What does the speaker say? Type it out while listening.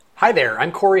Hi there,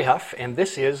 I'm Corey Huff, and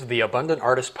this is the Abundant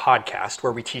Artist Podcast,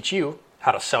 where we teach you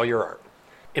how to sell your art.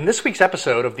 In this week's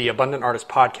episode of the Abundant Artist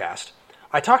Podcast,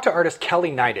 I talked to artist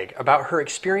Kelly Neidig about her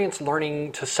experience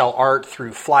learning to sell art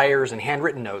through flyers and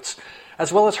handwritten notes,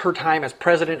 as well as her time as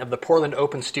president of the Portland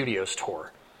Open Studios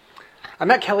Tour. I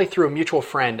met Kelly through a mutual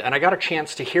friend, and I got a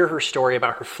chance to hear her story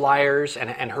about her flyers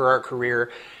and her art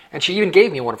career, and she even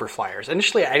gave me one of her flyers.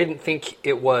 Initially, I didn't think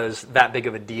it was that big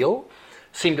of a deal.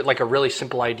 Seemed like a really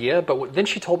simple idea, but then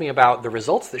she told me about the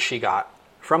results that she got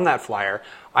from that flyer.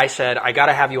 I said, I got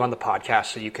to have you on the podcast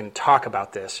so you can talk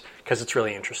about this because it's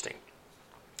really interesting.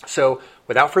 So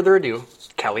without further ado,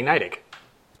 Kelly Neidig.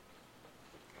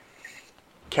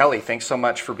 Kelly, thanks so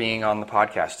much for being on the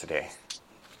podcast today.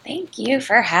 Thank you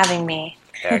for having me.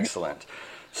 Excellent.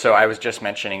 So I was just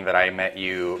mentioning that I met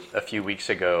you a few weeks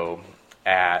ago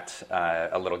at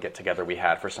a little get-together we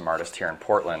had for some artists here in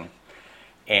Portland.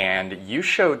 And you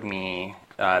showed me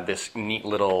this neat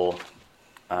little,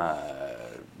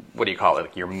 what do you call it,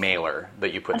 like your mailer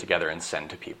that you put together and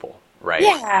send to people, right?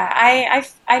 Yeah,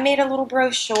 I made a little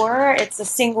brochure. It's a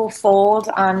single fold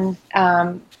on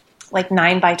like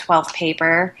 9 by 12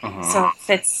 paper, so it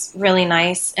fits really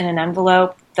nice in an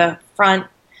envelope. The front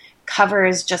cover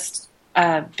is just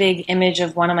a big image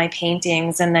of one of my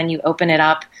paintings, and then you open it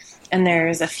up, and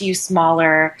there's a few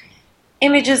smaller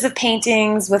images of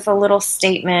paintings with a little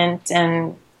statement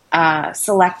and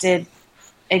selected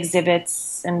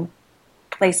exhibits and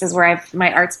places where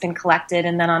my art's been collected.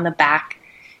 And then on the back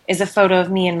is a photo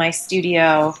of me in my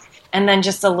studio, and then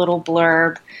just a little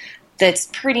blurb that's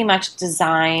pretty much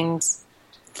designed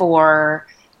for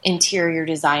interior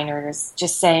designers,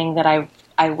 just saying that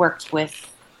I worked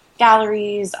with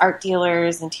galleries, art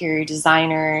dealers, interior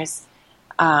designers.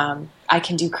 I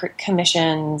can do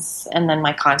commissions, and then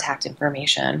my contact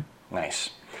information. Nice.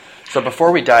 So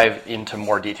before we dive into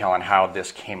more detail on how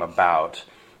this came about,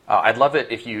 I'd love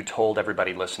it if you told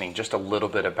everybody listening just a little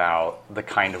bit about the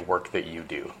kind of work that you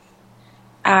do.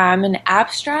 An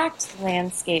abstract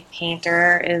landscape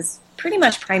painter is pretty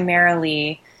much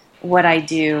primarily what I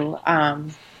do.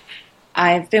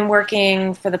 I've been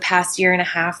working for the past year and a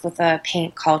half with a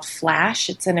paint called Flash.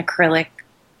 It's an acrylic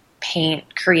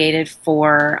paint created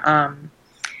for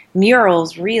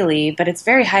murals, really, but it's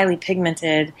very highly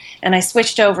pigmented. And I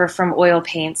switched over from oil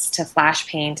paints to Flash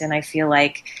paint, and I feel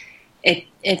like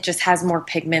it just has more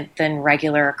pigment than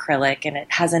regular acrylic, and it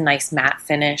has a nice matte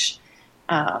finish.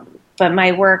 But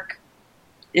my work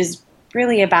is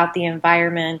really about the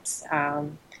environment,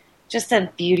 just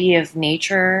the beauty of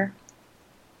nature,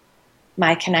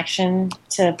 my connection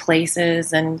to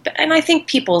places, and I think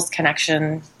people's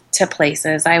connection to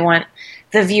places. I want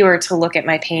the viewer to look at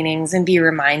my paintings and be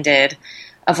reminded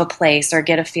of a place or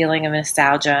get a feeling of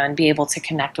nostalgia and be able to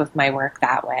connect with my work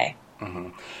that way. Mm-hmm.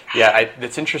 Yeah,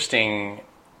 it's interesting.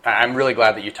 I'm really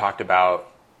glad that you talked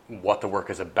about what the work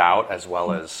is about as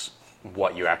well as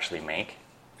what you actually make.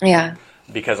 Yeah.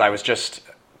 Because I was just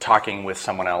talking with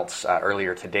someone else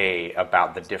earlier today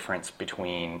about the difference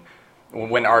between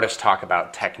when artists talk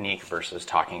about technique versus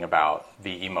talking about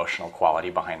the emotional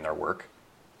quality behind their work.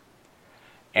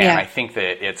 And I think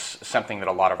that it's something that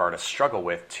a lot of artists struggle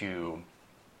with, to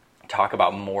talk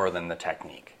about more than the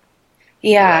technique.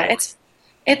 Yeah, right?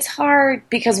 It's hard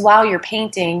because while you're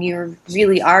painting, you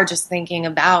really are just thinking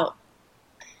about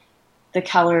the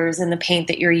colors and the paint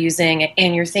that you're using,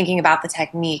 and you're thinking about the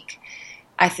technique.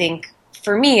 I think,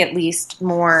 for me at least,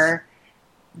 more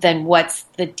than what's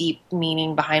the deep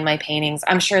meaning behind my paintings.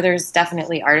 I'm sure there's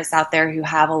definitely artists out there who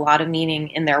have a lot of meaning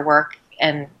in their work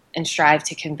and strive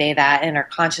to convey that and are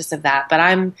conscious of that. But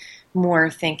I'm more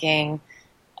thinking,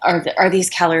 are these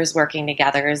colors working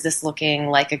together? Is this looking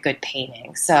like a good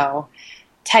painting? So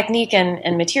technique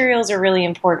and materials are really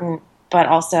important, but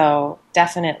also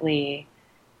definitely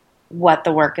what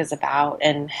the work is about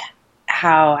and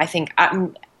how I think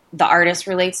the artist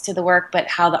relates to the work, but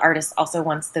how the artist also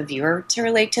wants the viewer to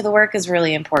relate to the work is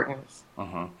really important.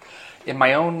 Mm-hmm. In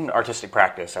my own artistic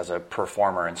practice as a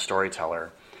performer and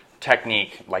storyteller,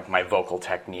 technique, like my vocal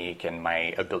technique and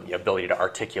my ability to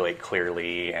articulate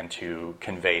clearly and to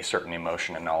convey certain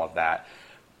emotion and all of that,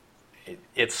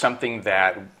 it's something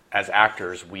that as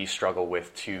actors we struggle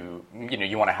with. To,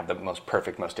 you want to have the most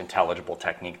perfect, most intelligible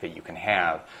technique that you can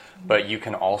have, but you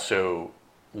can also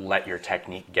let your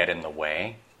technique get in the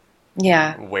way.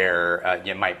 Yeah. Where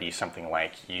it might be something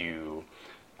like you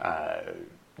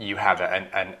have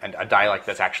a dialect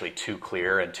that's actually too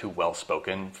clear and too well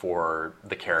spoken for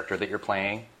the character that you're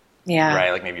playing. Yeah.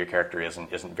 Right. Like maybe your character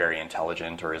isn't very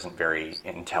intelligent or isn't very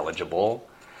intelligible.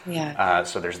 Yeah.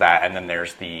 So there's that, and then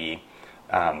there's the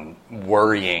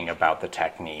worrying about the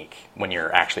technique when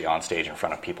you're actually on stage in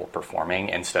front of people performing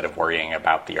instead of worrying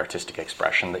about the artistic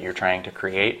expression that you're trying to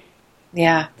create.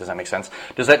 Yeah. Does that make sense?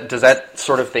 Does that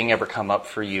sort of thing ever come up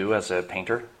for you as a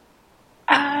painter?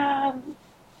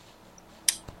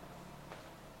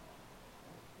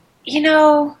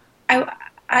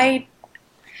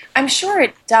 I'm sure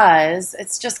it does.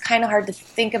 It's just kind of hard to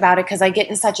think about it because I get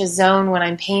in such a zone when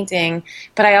I'm painting,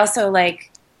 but I also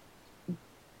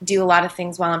do a lot of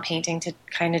things while I'm painting to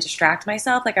kind of distract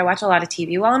myself. Like I watch a lot of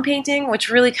TV while I'm painting, which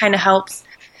really kind of helps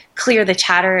clear the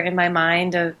chatter in my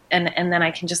mind and then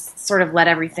I can just sort of let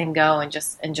everything go and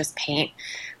just paint.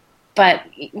 But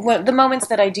the moments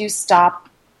that I do stop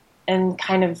and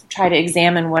kind of try to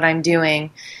examine what I'm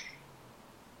doing,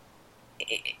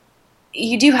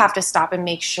 you do have to stop and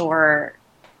make sure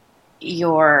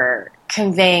you're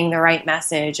conveying the right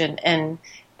message. And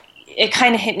it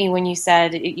kind of hit me when you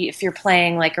said if you're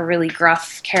playing like a really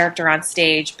gruff character on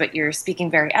stage, but you're speaking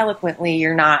very eloquently,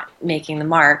 you're not making the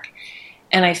mark.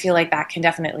 And I feel like that can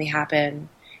definitely happen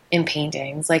in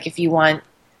paintings. Like if you want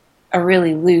a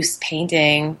really loose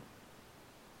painting,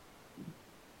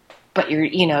 but you're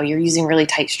using really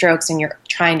tight strokes and you're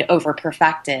trying to over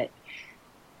perfect it,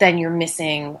 then you're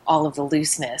missing all of the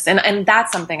looseness. And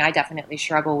that's something I definitely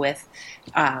struggle with.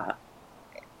 And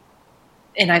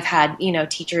I've had,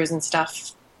 teachers and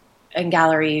stuff and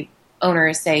gallery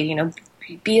owners say,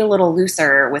 be a little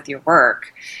looser with your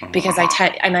work. Because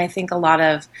I think a lot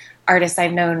of artists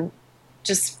I've known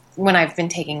just when I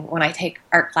take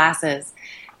art classes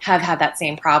have had that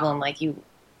same problem. Like you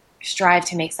strive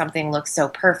to make something look so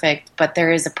perfect, but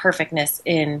there is a perfectness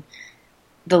in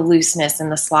the looseness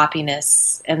and the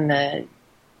sloppiness and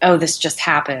this just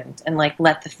happened, and like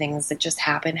let the things that just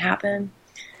happen.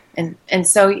 And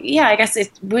so, yeah, I guess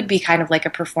it would be kind of like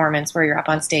a performance where you're up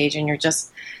on stage and you're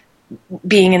just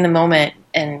being in the moment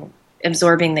and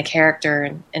absorbing the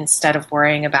character instead of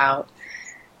worrying about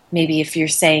maybe if you're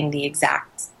saying the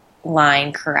exact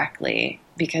line correctly,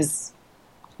 because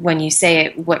when you say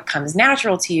it, what comes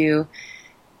natural to you,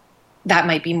 that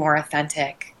might be more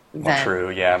authentic. More true,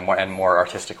 yeah, more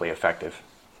artistically effective.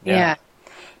 Yeah.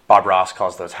 Bob Ross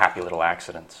calls those happy little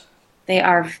accidents. They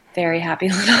are very happy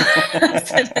little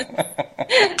accidents.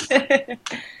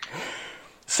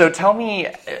 So tell me,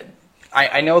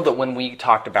 I know that when we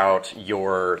talked about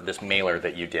this mailer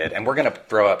that you did, and we're going to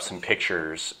throw up some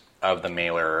pictures of the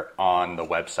mailer on the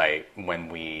website when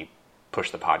we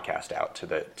push the podcast out to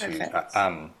the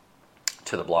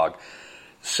blog.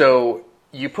 So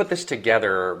you put this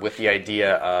together with the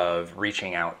idea of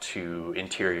reaching out to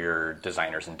interior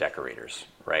designers and decorators,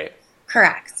 right?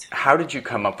 Correct. How did you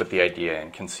come up with the idea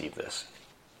and conceive this?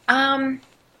 A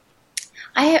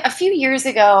few years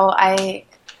ago, I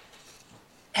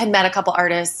had met a couple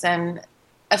artists, and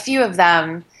a few of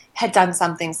them had done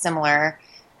something similar.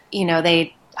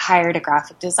 They hired a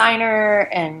graphic designer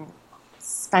and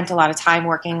spent a lot of time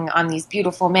working on these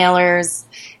beautiful mailers.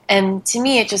 And to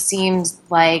me, it just seemed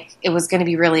like it was going to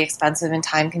be really expensive and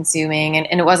time consuming.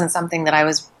 And it wasn't something that I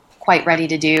was quite ready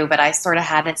to do, but I sort of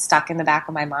had it stuck in the back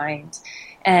of my mind.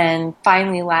 And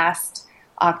finally last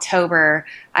October,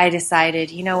 I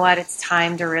decided, you know what, it's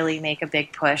time to really make a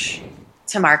big push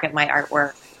to market my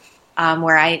artwork,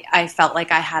 where I felt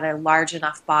like I had a large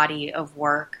enough body of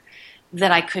work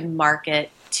that I could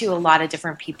market to a lot of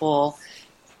different people,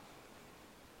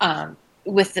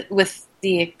 with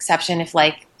the exception if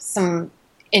like some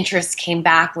interest came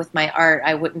back with my art,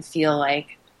 I wouldn't feel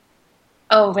like,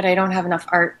 oh, but I don't have enough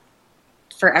art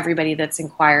for everybody that's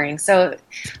inquiring. So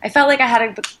I felt like I had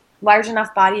a large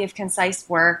enough body of concise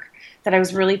work that I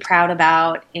was really proud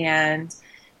about, and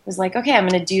was like, okay, I'm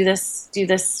going to do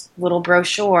this little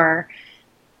brochure.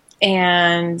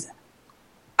 And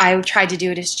I tried to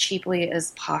do it as cheaply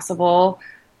as possible,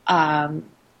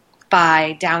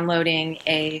 by downloading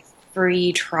a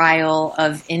free trial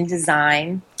of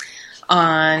InDesign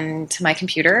onto my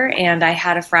computer. And I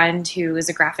had a friend who is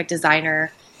a graphic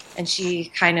designer, and she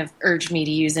kind of urged me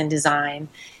to use InDesign,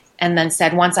 and then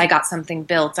said once I got something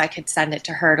built, I could send it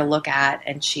to her to look at,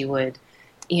 and she would,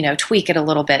 tweak it a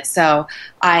little bit. So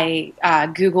I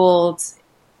Googled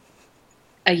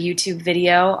a YouTube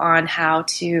video on how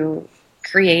to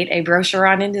create a brochure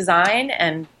on InDesign,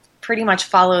 and pretty much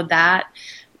followed that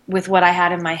with what I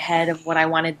had in my head of what I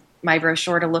wanted my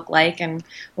brochure to look like. And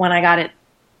when I got it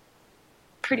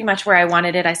pretty much where I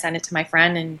wanted it, I sent it to my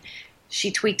friend, and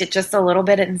she tweaked it just a little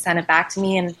bit and sent it back to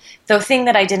me. And the thing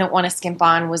that I didn't want to skimp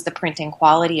on was the printing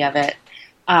quality of it.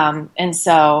 And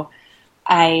so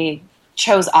I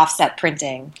chose offset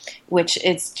printing, which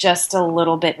is just a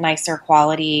little bit nicer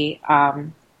quality.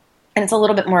 and it's a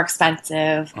little bit more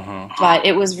expensive, but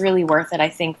it was really worth it. I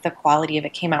think the quality of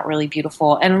it came out really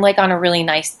beautiful and like on a really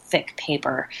nice thick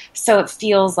paper. So it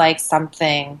feels like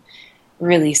something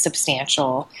really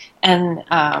substantial. And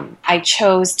I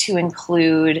chose to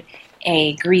include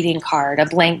a greeting card, a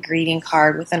blank greeting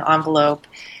card with an envelope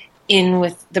in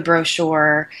with the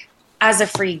brochure as a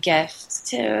free gift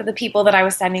to the people that I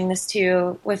was sending this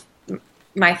to, with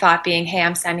my thought being, hey,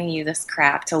 I'm sending you this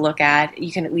crap to look at.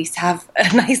 You can at least have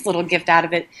a nice little gift out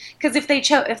of it. Because if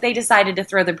they decided to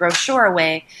throw the brochure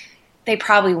away, they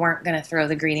probably weren't going to throw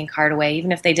the greeting card away.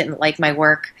 Even if they didn't like my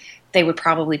work, they would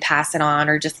probably pass it on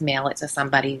or just mail it to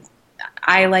somebody.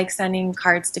 I like sending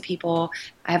cards to people.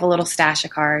 I have a little stash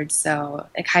of cards, so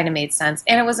it kind of made sense.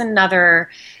 And it was another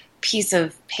piece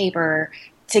of paper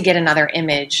to get another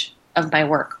image of my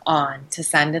work on to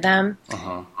send to them.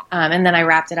 And then I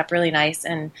wrapped it up really nice,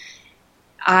 and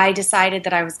I decided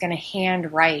that I was going to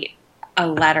handwrite a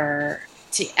letter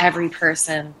to every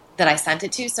person that I sent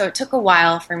it to. So it took a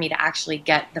while for me to actually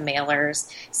get the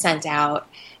mailers sent out.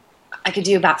 I could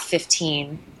do about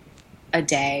 15 a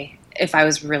day if I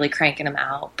was really cranking them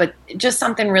out, but just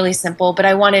something really simple. But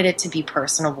I wanted it to be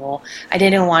personable. I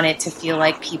didn't want it to feel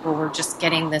like people were just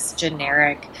getting this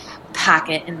generic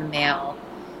packet in the mail.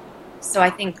 So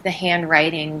I think the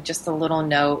handwriting, just a little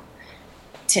note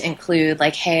to include,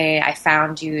 like, hey, I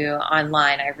found you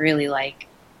online. I really like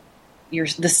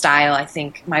the style. I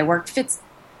think my work fits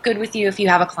good with you. If you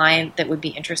have a client that would be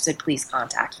interested, please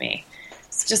contact me.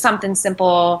 It's just something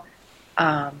simple.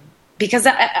 Because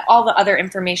all the other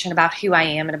information about who I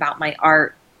am and about my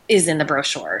art is in the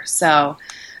brochure. So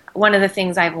one of the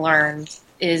things I've learned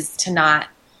is to not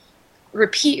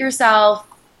repeat yourself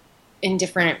in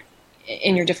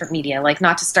your different media, like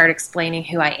not to start explaining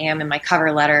who I am in my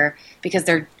cover letter, because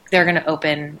they're going to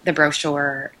open the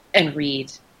brochure and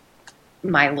read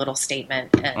my little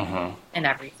statement and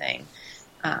everything.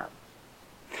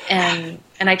 And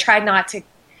I tried not to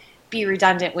be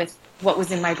redundant with what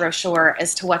was in my brochure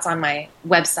as to what's on my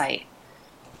website,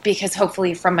 because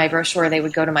hopefully from my brochure they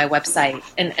would go to my website,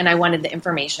 and I wanted the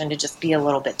information to just be a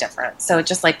little bit different. So it's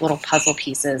just like little puzzle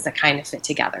pieces that kind of fit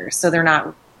together, so they're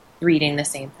not reading the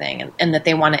same thing, and that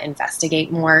they want to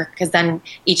investigate more, because then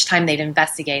each time they'd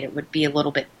investigate it would be a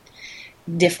little bit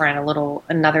different,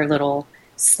 another little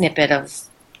snippet of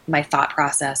my thought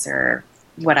process or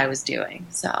what I was doing.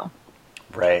 So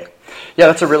right. Yeah,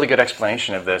 that's a really good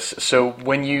explanation of this. So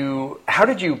how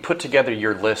did you put together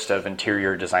your list of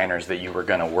interior designers that you were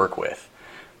going to work with?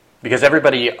 Because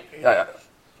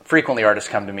frequently artists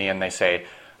come to me and they say,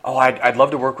 oh, I'd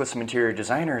love to work with some interior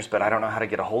designers, but I don't know how to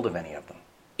get a hold of any of them.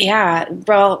 Yeah,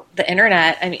 well, the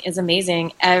internet, is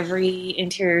amazing. Every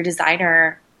interior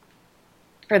designer,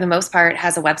 for the most part,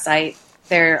 has a website.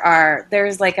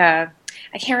 There's like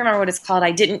I can't remember what it's called.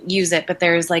 I didn't use it, but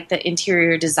there's like the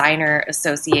Interior Designer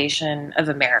Association of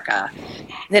America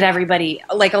that everybody,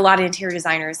 like a lot of interior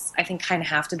designers, I think kind of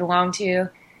have to belong to.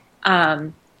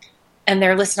 And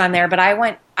they're listed on there, but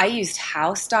I used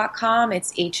houzz.com.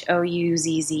 It's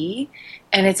HOUZZ.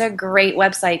 And it's a great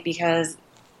website because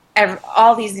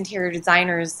all these interior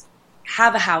designers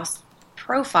have a house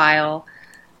profile.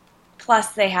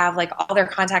 Plus, they have like all their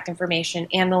contact information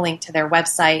and the link to their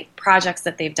website, projects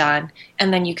that they've done,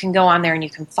 and then you can go on there and you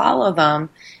can follow them.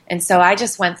 And so I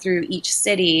just went through each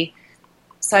city.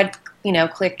 So I'd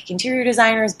click interior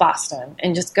designers Boston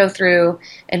and just go through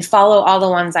and follow all the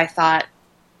ones I thought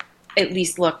at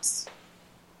least looked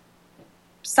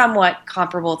somewhat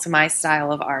comparable to my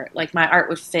style of art. Like my art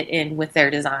would fit in with their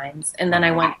designs. And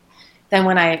then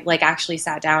when I like actually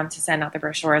sat down to send out the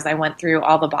brochures, I went through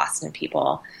all the Boston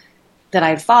people that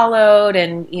I'd followed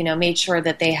and, made sure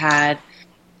that they had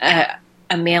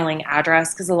a mailing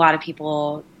address, because a lot of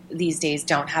people these days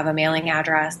don't have a mailing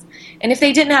address. And if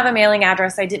they didn't have a mailing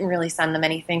address, I didn't really send them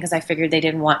anything because I figured they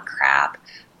didn't want crap.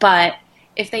 But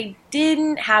if they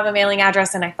didn't have a mailing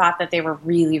address and I thought that they were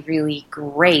really, really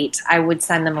great, I would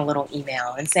send them a little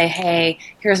email and say, hey,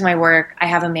 here's my work. I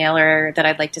have a mailer that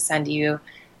I'd like to send you.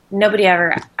 Nobody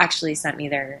ever actually sent me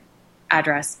their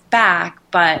address back,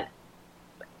 but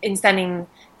in sending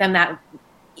them that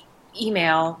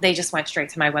email, they just went straight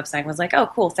to my website and was like, oh,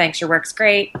 cool, thanks, your work's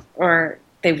great. Or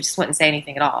they just wouldn't say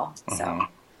anything at all.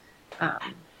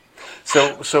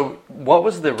 So what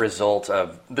was the result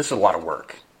of, this is a lot of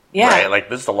work. Yeah. Right? Like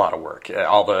this is a lot of work.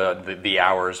 All the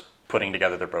hours putting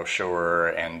together the brochure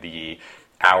and the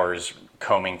hours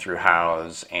combing through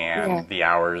Houzz and the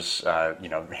hours,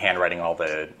 handwriting all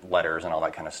the letters and all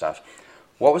that kind of stuff.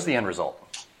 What was the end result?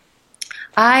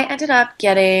 I ended up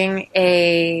getting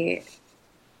a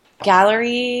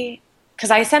gallery because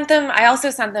I also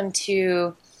sent them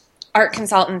to art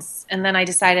consultants, and then I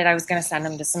decided I was going to send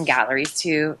them to some galleries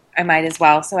too. I might as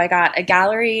well. So I got a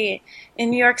gallery in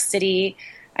New York City.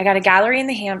 I got a gallery in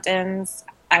the Hamptons.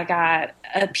 I got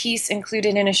a piece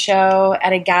included in a show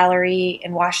at a gallery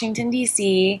in Washington,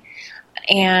 D.C.,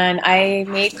 and I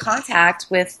made contact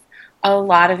with a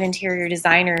lot of interior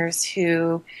designers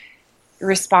who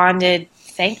responded,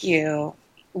 "Thank you.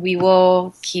 We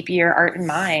will keep your art in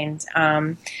mind."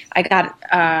 I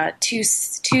got two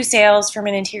sales from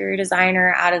an interior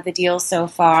designer out of the deal so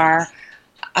far.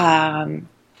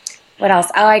 What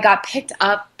else? Oh, I got picked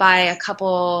up by a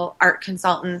couple art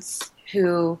consultants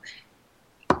who,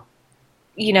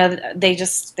 they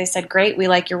said, "Great, we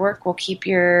like your work. We'll keep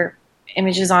your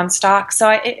images on stock." So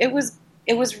it was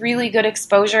really good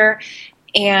exposure,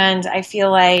 and I feel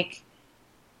like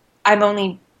I'm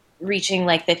only reaching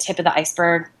like the tip of the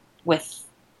iceberg with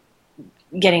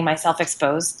getting myself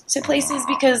exposed to places,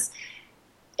 because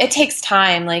it takes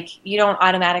time. Like, you don't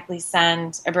automatically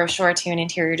send a brochure to an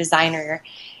interior designer.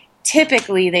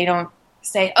 Typically, they don't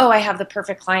say, "Oh, I have the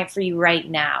perfect client for you right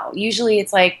now." Usually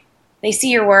it's like they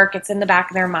see your work, it's in the back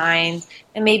of their mind,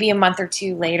 and maybe a month or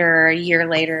two later or a year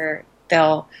later,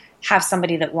 they'll have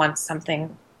somebody that wants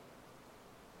something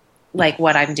like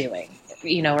what I'm doing,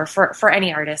 or for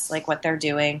any artist, like what they're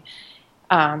doing.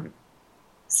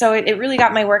 So it really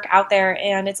got my work out there,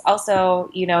 and it's also,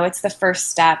 it's the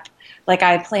first step. Like,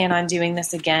 I plan on doing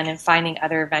this again and finding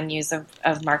other venues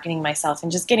of marketing myself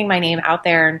and just getting my name out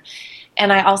there.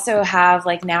 And I also have,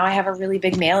 like, now I have a really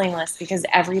big mailing list, because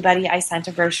everybody I sent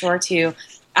a brochure to,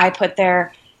 I put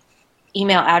their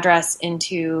email address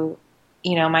into,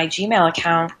 my Gmail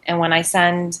account. And when I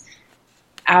send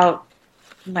out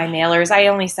my mailers, I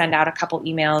only send out a couple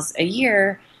emails a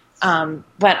year,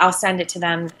 but I'll send it to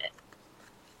them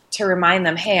to remind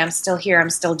them, "Hey, I'm still here, I'm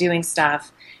still doing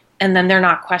stuff." And then they're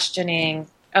not questioning,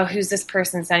 "Oh, who's this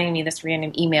person sending me this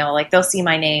random email?" Like, they'll see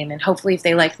my name, and hopefully if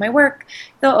they like my work,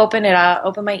 they'll open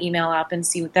my email up and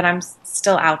see that I'm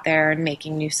still out there and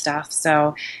making new stuff.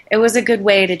 So it was a good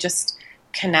way to just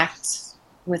connect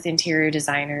with interior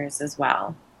designers as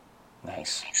well.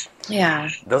 Nice. Yeah.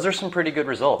 Those are some pretty good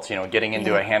results, getting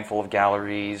into a handful of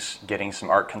galleries, getting some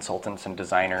art consultants and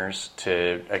designers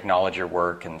to acknowledge your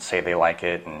work and say they like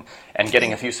it, and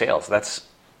getting a few sales. That's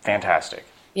fantastic.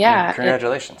 Yeah.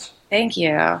 Congratulations. Thank you.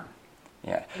 Yeah.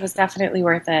 It was definitely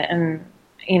worth it. And,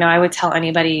 I would tell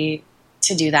anybody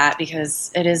to do that,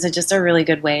 because it is just a really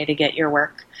good way to get your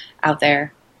work out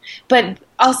there. But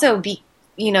also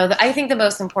I think the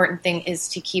most important thing is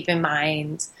to keep in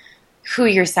mind who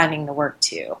you're sending the work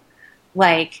to.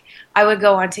 Like, I would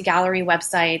go onto gallery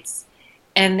websites,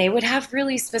 and they would have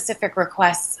really specific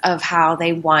requests of how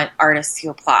they want artists to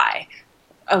apply.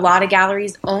 A lot of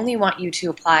galleries only want you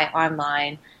to apply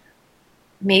online.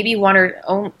 Maybe one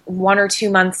or 2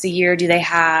 months a year do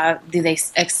they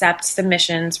accept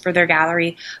submissions for their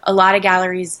gallery. A lot of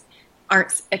galleries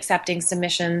aren't accepting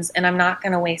submissions, and I'm not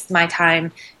going to waste my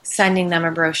time sending them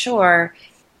a brochure.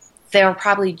 They're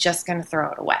probably just going to throw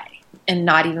it away and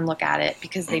not even look at it,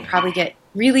 because they probably get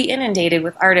really inundated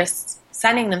with artists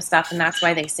sending them stuff, and that's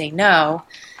why they say no.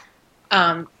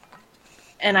 And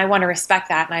I want to respect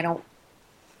that, and I don't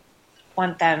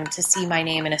want them to see my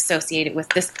name and associate it with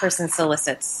 "this person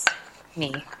solicits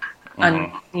me."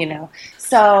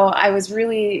 So I was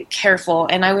really careful,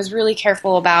 and I was really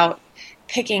careful about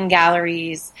picking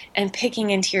galleries and picking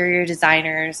interior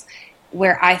designers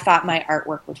where I thought my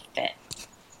artwork would fit.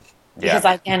 Because,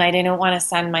 again, I didn't want to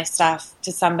send my stuff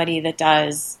to somebody that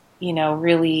does,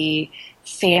 really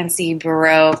fancy,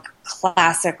 Baroque,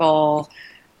 classical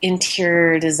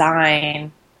interior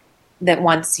design, that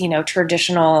wants,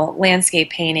 traditional landscape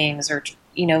paintings or,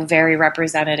 very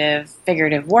representative,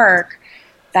 figurative work.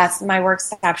 My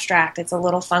work's abstract. It's a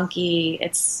little funky.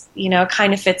 It's, it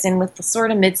kind of fits in with the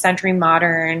sort of mid-century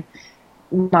modern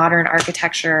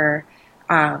architecture.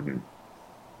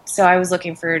 So I was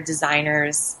looking for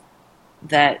designers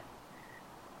that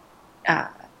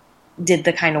did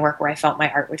the kind of work where I felt my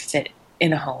art would fit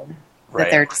in a home that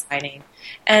they're designing.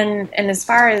 And as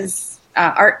far as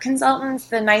art consultants,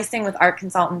 the nice thing with art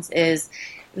consultants is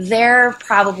they're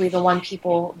probably the one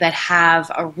people that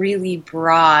have a really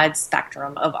broad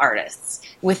spectrum of artists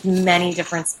with many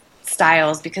different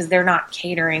styles, because they're not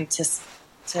catering to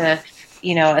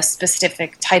a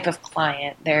specific type of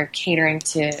client. They're catering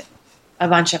to a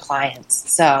bunch of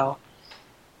clients. So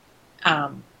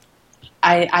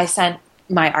I sent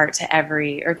my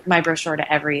my brochure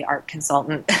to every art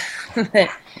consultant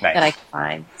that I could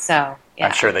find. So yeah.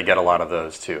 I'm sure they get a lot of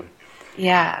those too.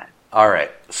 Yeah. All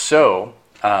right. So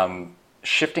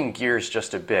shifting gears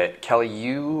just a bit, Kelly,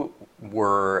 you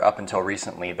were up until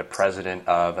recently the president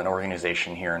of an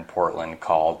organization here in Portland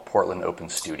called Portland Open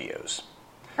Studios.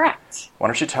 Correct. Why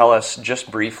don't you tell us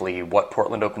just briefly what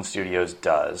Portland Open Studios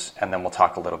does, and then we'll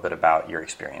talk a little bit about your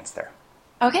experience there.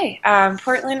 Okay.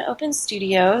 Portland Open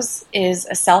Studios is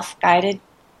a self-guided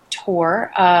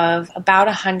tour of about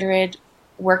 100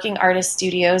 working artist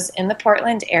studios in the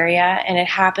Portland area, and it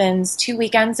happens 2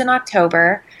 weekends in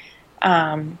October.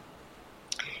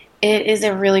 It is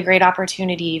a really great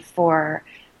opportunity for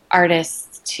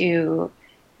artists to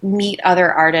meet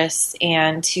other artists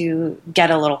and to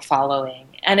get a little following.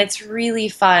 And it's really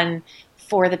fun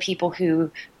for the people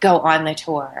who go on the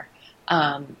tour.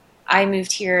 I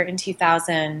moved here in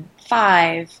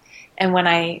 2005, and when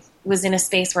I was in a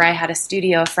space where I had a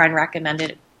studio, a friend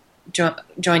recommended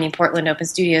joining Portland Open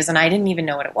Studios, and I didn't even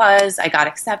know what it was. I got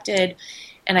accepted,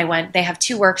 and I went. They have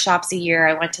 2 workshops a year.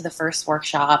 I went to the first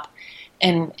workshop,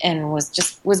 and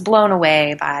was blown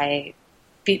away by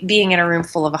being in a room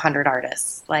full of 100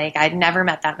 artists. Like, I'd never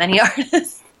met that many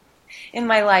artists in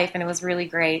my life, and it was really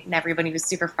great, and everybody was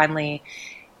super friendly.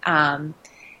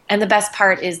 And the best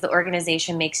part is the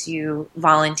organization makes you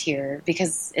volunteer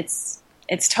because it's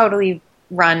totally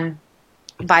run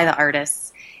by the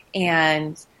artists,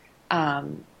 and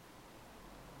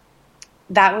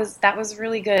that was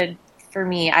really good for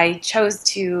me. I chose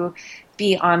to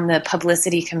be on the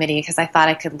publicity committee because I thought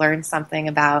I could learn something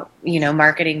about,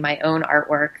 marketing my own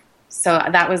artwork. So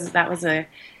I was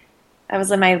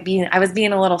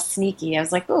being a little sneaky. I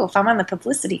was like, oh, if I'm on the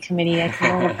publicity committee, I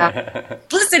can learn about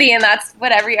publicity, and that's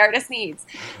what every artist needs.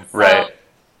 So, right.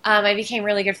 I became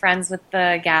really good friends with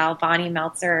the gal, Bonnie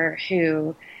Meltzer,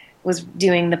 who was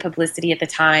doing the publicity at the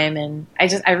time, and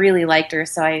I really liked her.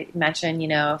 So I mentioned,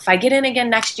 if I get in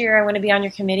again next year, I want to be on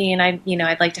your committee, and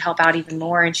I'd like to help out even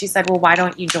more. And she said, well, why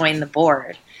don't you join the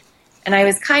board? And I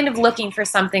was kind of looking for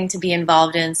something to be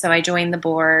involved in, so I joined the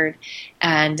board,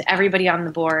 and everybody on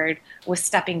the board was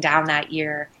stepping down that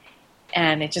year,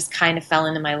 and it just kind of fell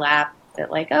into my lap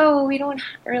that, like, oh, we don't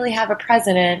really have a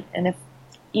president, and if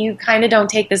you kind of don't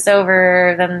take this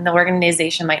over, then the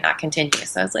organization might not continue.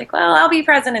 So I was like, well, I'll be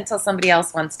president until somebody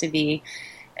else wants to be.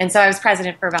 And so I was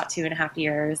president for about 2.5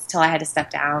 years till I had to step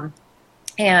down.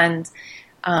 And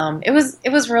it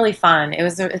was really fun.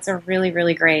 It's a really,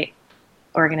 really great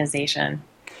organization.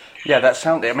 Yeah, it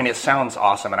sounds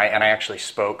awesome. And I actually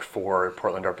spoke for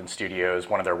Portland Open Studios,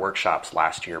 one of their workshops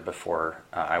last year before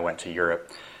I went to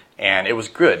Europe. And it was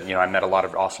good. I met a lot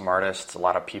of awesome artists, a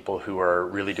lot of people who are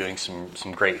really doing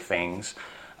some great things.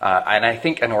 And I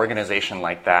think an organization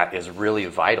like that is really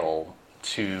vital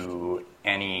to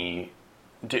any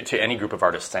group of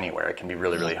artists anywhere. It can be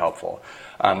really, really helpful.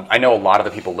 I know a lot of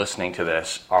the people listening to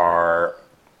this are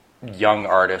young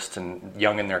artists and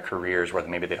young in their careers where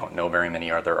maybe they don't know very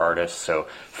many other artists. So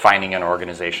finding an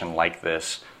organization like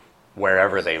this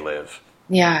wherever they live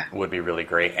would be really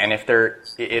great. And if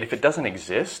it doesn't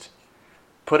exist,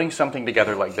 putting something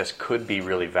together like this could be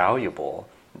really valuable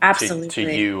to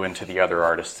you and to the other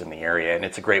artists in the area. And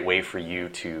it's a great way for you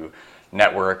to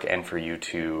network and for you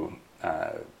to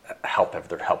help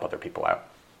other people out.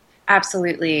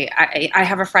 Absolutely. I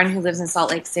have a friend who lives in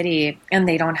Salt Lake City, and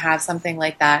they don't have something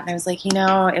like that. And I was like,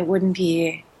 it wouldn't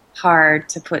be hard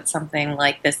to put something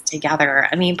like this together.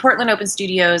 I mean, Portland Open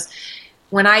Studios,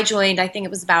 when I joined, I think it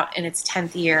was about in its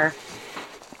 10th year.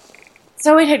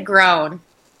 So it had grown.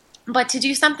 But to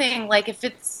do something like if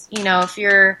it's, if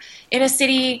you're in a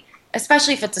city,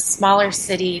 especially if it's a smaller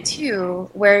city too,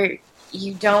 where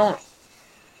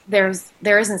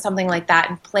there isn't something like that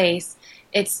in place,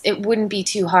 it wouldn't be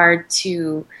too hard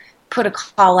to put a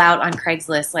call out on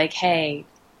Craigslist like, hey,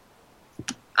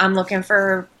 I'm looking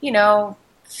for,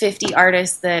 50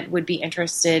 artists that would be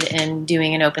interested in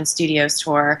doing an open studios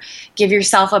tour. Give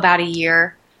yourself about a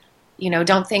year.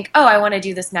 Don't think, oh, I want to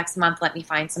do this next month. Let me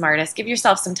find some artists. Give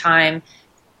yourself some time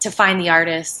to find the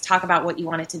artists, talk about what you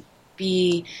want it to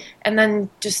be, and then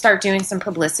just start doing some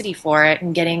publicity for it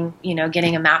and getting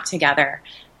a map together.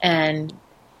 And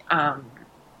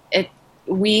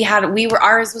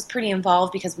ours was pretty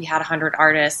involved because we had 100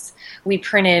 artists. We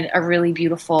printed a really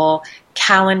beautiful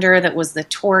calendar that was the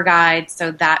tour guide,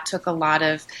 so that took a lot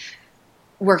of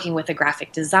working with a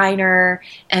graphic designer.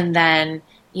 And then,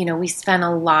 we spent a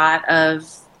lot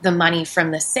of the money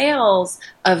from the sales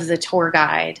of the tour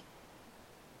guide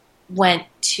went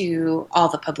to all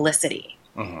the publicity.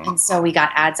 Mm-hmm. And so we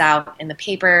got ads out in the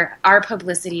paper. Our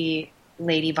publicity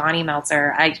lady, Bonnie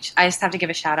Meltzer, I just have to give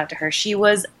a shout out to her. She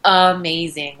was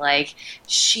amazing. Like,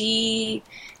 she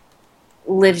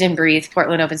lived and breathed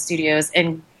Portland Open Studios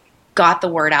and got the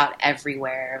word out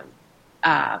everywhere.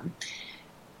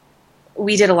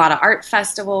 we did a lot of art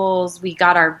festivals. We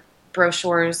got our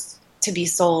brochures to be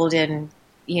sold in,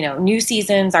 New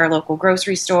Seasons, our local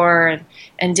grocery store,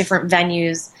 and different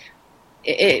venues.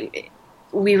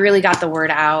 We really got the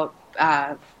word out.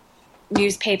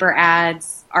 Newspaper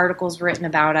ads, articles written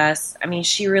about us. I mean,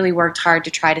 she really worked hard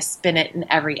to try to spin it in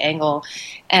every angle.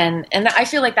 And I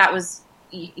feel like that was,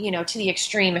 to the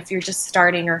extreme. If you're just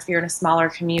starting or if you're in a smaller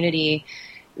community,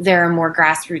 there are more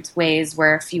grassroots ways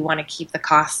where if you want to keep the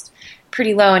cost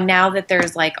pretty low. And now that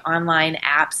there's like online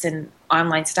apps and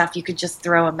online stuff, you could just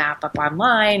throw a map up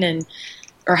online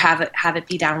or have it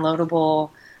be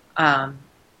downloadable,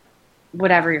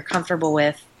 whatever you're comfortable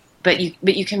with. But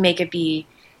you can make it be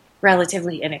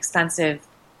relatively inexpensive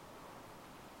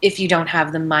if you don't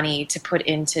have the money to put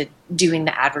into doing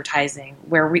the advertising,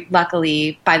 where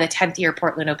luckily by the 10th year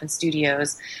Portland Open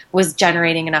Studios was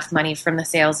generating enough money from the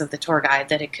sales of the tour guide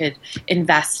that it could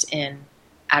invest in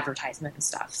advertisement and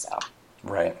stuff. So.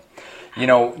 Right.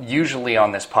 Usually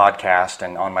on this podcast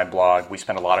and on my blog, we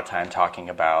spend a lot of time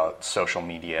talking about social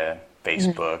media,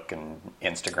 Facebook and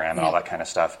Instagram and all that kind of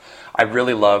stuff. I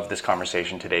really love this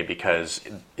conversation today because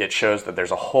it shows that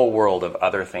there's a whole world of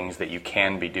other things that you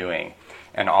can be doing.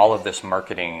 And all of this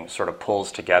marketing sort of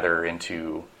pulls together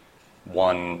into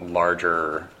one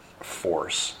larger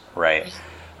force, right?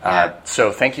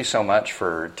 So thank you so much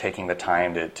for taking the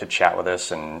time to chat with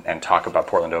us and talk about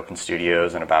Portland Open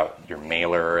Studios and about your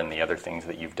mailer and the other things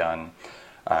that you've done.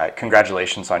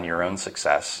 Congratulations on your own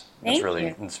success. Thank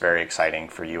you. It's very exciting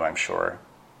for you, I'm sure.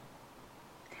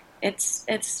 It's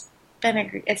been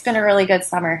a really good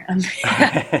summer.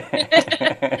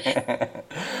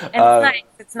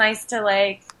 It's nice to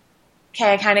I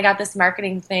kind of got this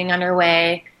marketing thing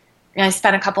underway. And I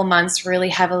spent a couple months really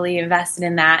heavily invested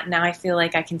in that. Now I feel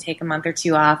like I can take a month or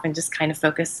two off and just kind of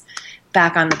focus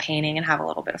back on the painting and have a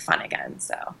little bit of fun again.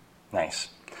 So nice.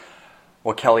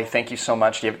 Well, Kelly, thank you so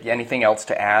much. Do you have anything else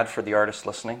to add for the artists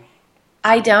listening?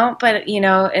 I don't, but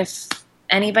if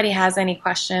anybody has any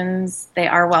questions, they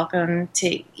are welcome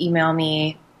to email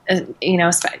me,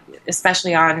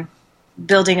 especially on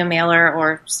building a mailer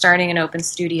or starting an open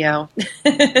studio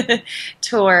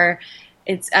tour.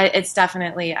 It's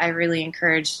definitely, I really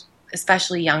encourage,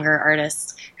 especially younger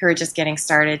artists who are just getting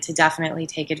started, to definitely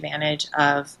take advantage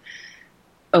of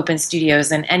open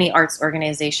studios and any arts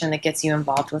organization that gets you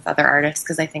involved with other artists,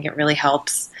 because I think it really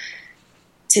helps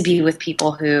to be with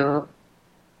people who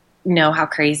know how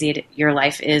crazy your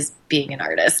life is being an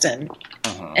artist. And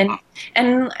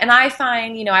I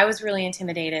find, I was really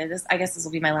intimidated. I guess this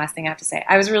will be my last thing I have to say.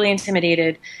 I was really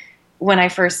intimidated when I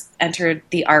first entered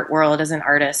the art world as an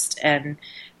artist and,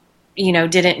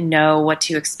 didn't know what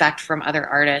to expect from other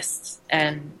artists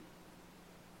and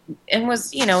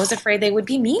was afraid they would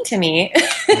be mean to me.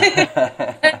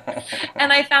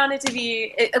 And I found it to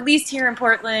be, at least here in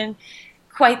Portland,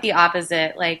 quite the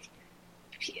opposite. Like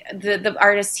the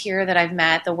artists here that I've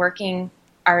met, the working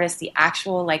artists, the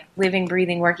actual living,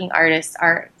 breathing working artists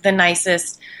are the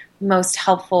nicest, most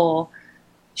helpful,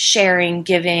 sharing,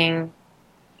 giving,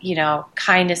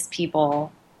 kindest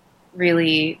people.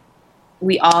 Really,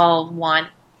 we all want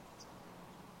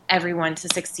everyone to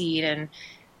succeed, and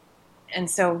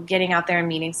so getting out there and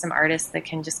meeting some artists that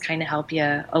can just kind of help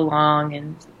you along,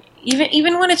 and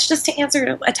even when it's just to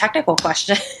answer a technical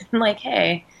question, like,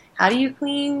 hey, how do you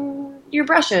clean your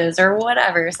brushes or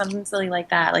whatever, something silly like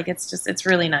that. It's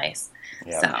really nice.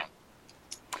 Yep. So.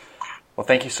 Well,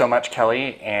 thank you so much,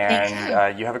 Kelly,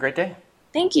 and you have a great day.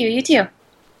 Thank you. You too.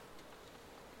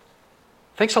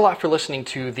 Thanks a lot for listening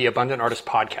to the Abundant Artist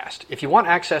Podcast. If you want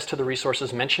access to the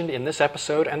resources mentioned in this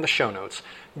episode and the show notes,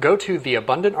 go to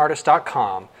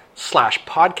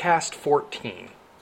theabundantartist.com/podcast14.